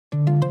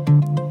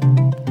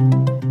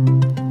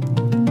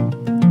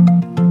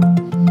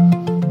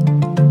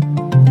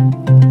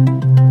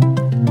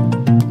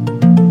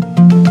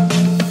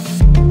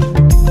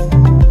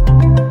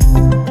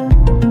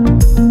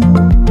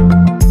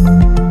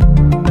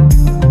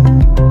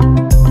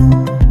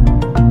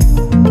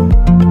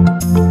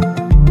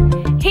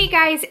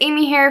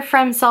Amy here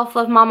from Self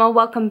Love Mama.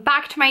 Welcome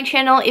back to my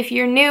channel. If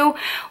you're new,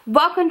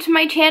 welcome to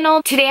my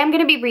channel. Today I'm going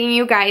to be bringing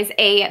you guys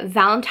a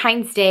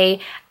Valentine's Day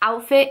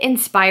outfit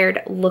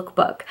inspired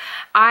lookbook.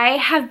 I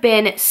have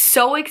been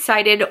so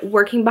excited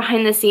working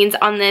behind the scenes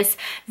on this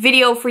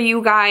video for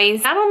you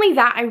guys. Not only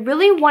that, I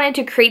really wanted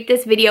to create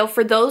this video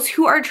for those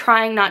who are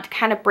trying not to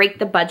kind of break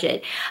the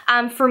budget.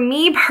 For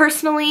me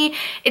personally,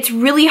 it's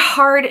really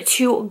hard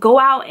to go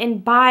out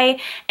and buy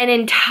an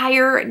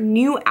entire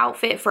new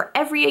outfit for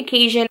every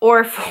occasion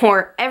or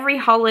for every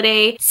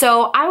holiday.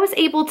 So I was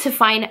able to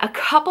find a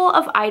couple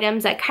of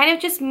items that kind of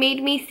just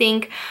made me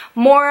think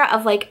more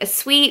of like a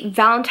sweet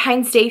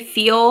Valentine's Day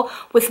feel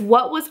with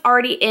what was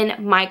already in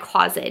my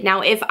closet. Now,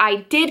 if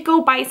I did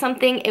go buy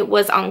something, it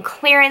was on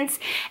clearance,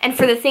 and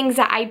for the things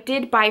that I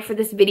did buy for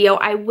this video,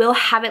 I will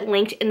have it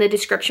linked in the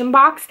description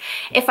box.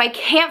 If I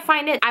can't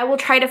find it, I will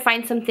try to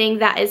find something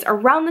that is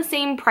around the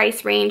same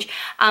price range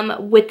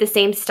with the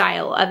same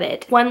style of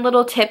it. One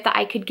little tip that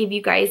I could give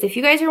you guys, if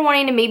you guys are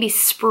wanting to maybe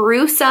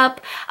spruce up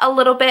a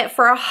little bit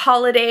for a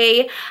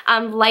holiday,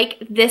 like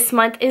this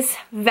month is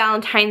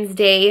Valentine's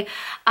Day,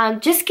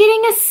 just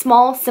getting a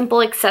small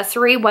simple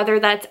accessory, whether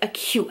that's a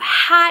cute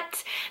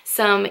hat,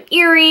 some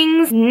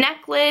earrings,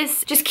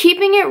 necklace, just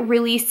keeping it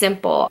really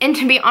simple. And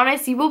to be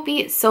honest, you will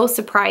be so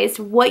surprised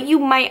what you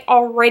might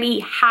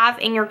already have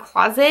in your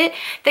closet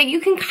that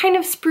you can kind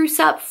of spruce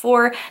up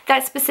for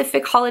that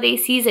specific holiday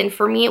season.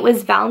 For me, it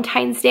was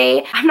Valentine's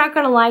Day. I'm not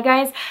gonna lie,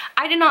 guys,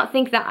 I did not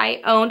think that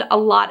I owned a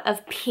lot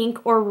of pink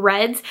or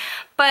reds,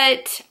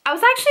 but I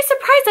was actually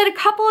surprised at a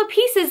couple of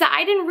pieces that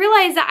I didn't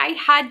realize that I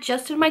had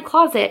just in my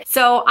closet.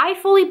 So I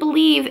fully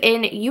believe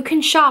in you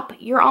can shop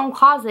your own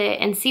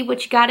closet and see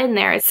what you got in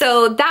there.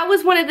 So that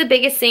was one of the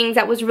biggest things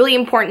that was really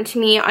important to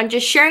me on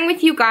just sharing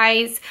with you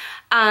guys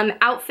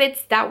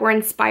outfits that were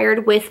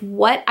inspired with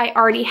what I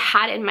already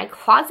had in my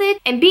closet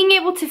and being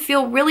able to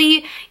feel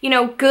really, you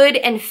know, good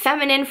and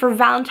feminine for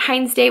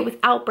Valentine's Day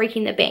without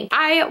breaking the bank.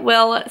 I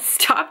will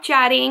stop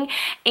chatting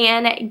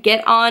and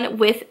get on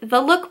with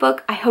the lookbook.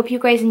 I hope you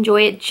guys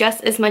enjoy it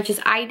just as much as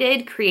I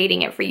did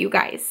creating it for you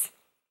guys.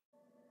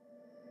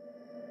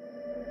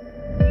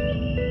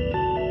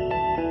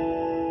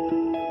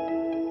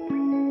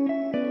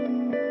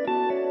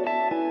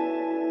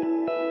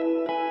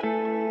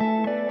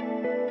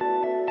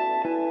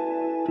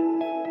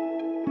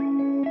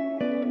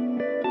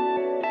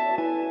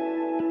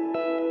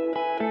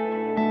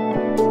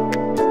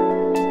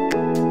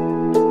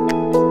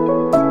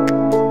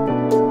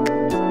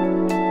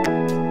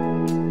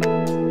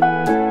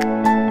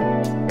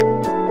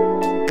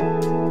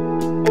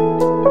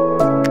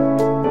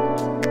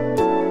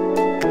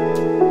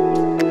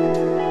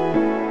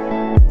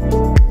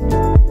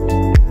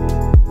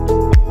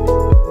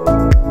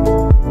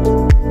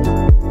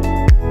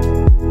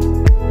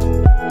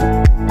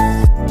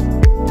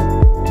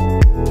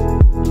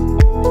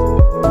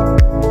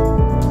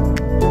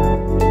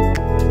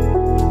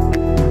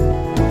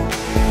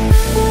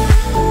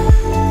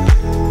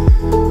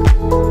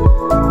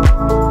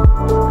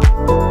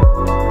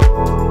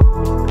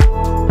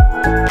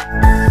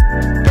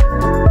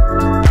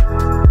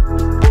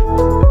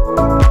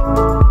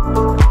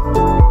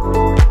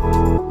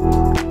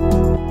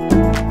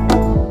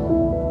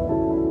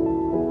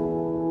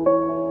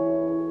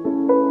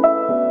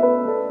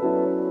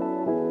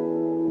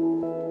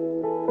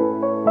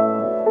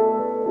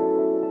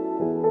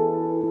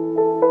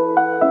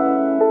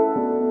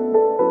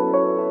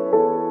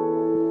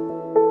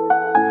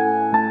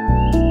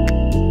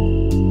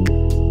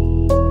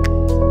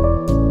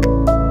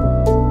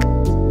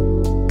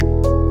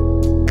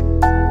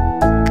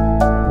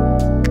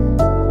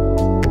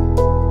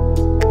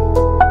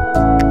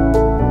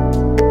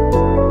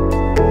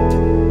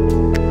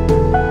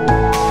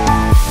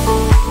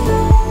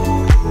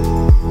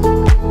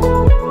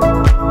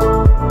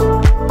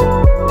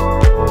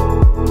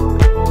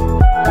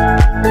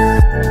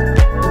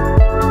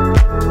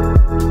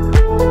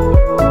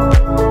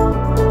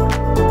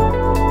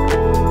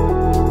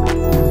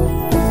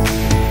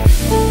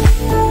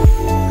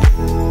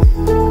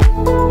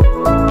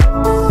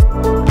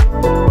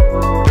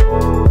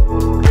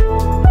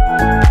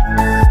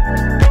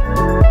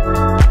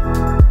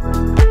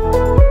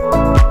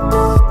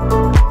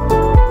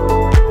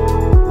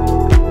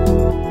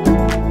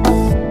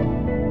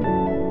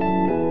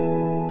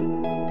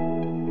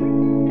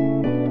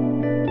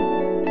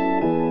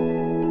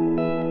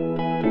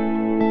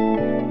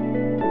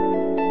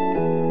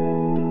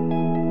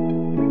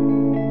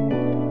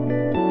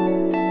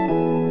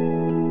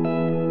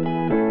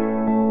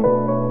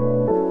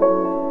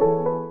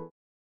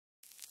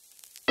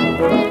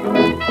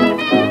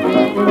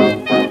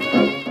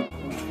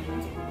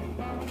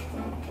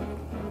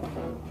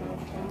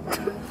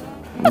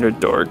 You're a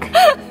dork.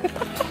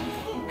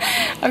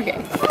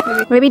 Okay.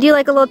 Maybe do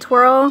like a little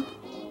twirl.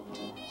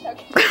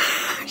 Okay.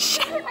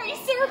 Are you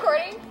still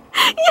recording?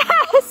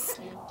 Yes!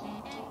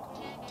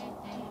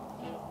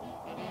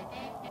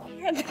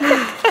 I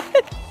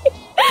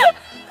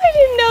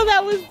didn't know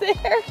that was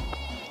there.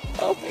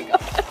 Oh my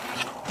god.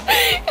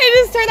 I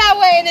just twist her that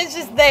way and it's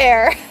just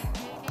there.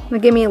 Now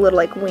give me a little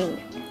like wing.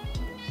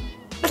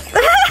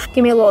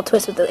 Give me a little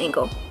twist with the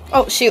ankle.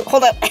 Oh shoot,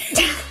 hold up.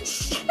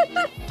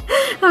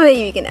 Oh,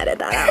 maybe you can edit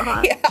that out,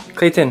 huh? Yeah.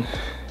 Clayton,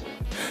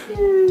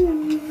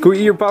 go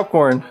eat your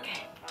popcorn.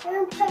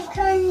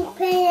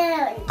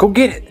 Go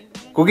get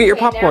it. Go get your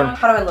popcorn.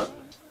 How do I look?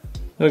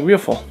 You look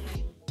beautiful.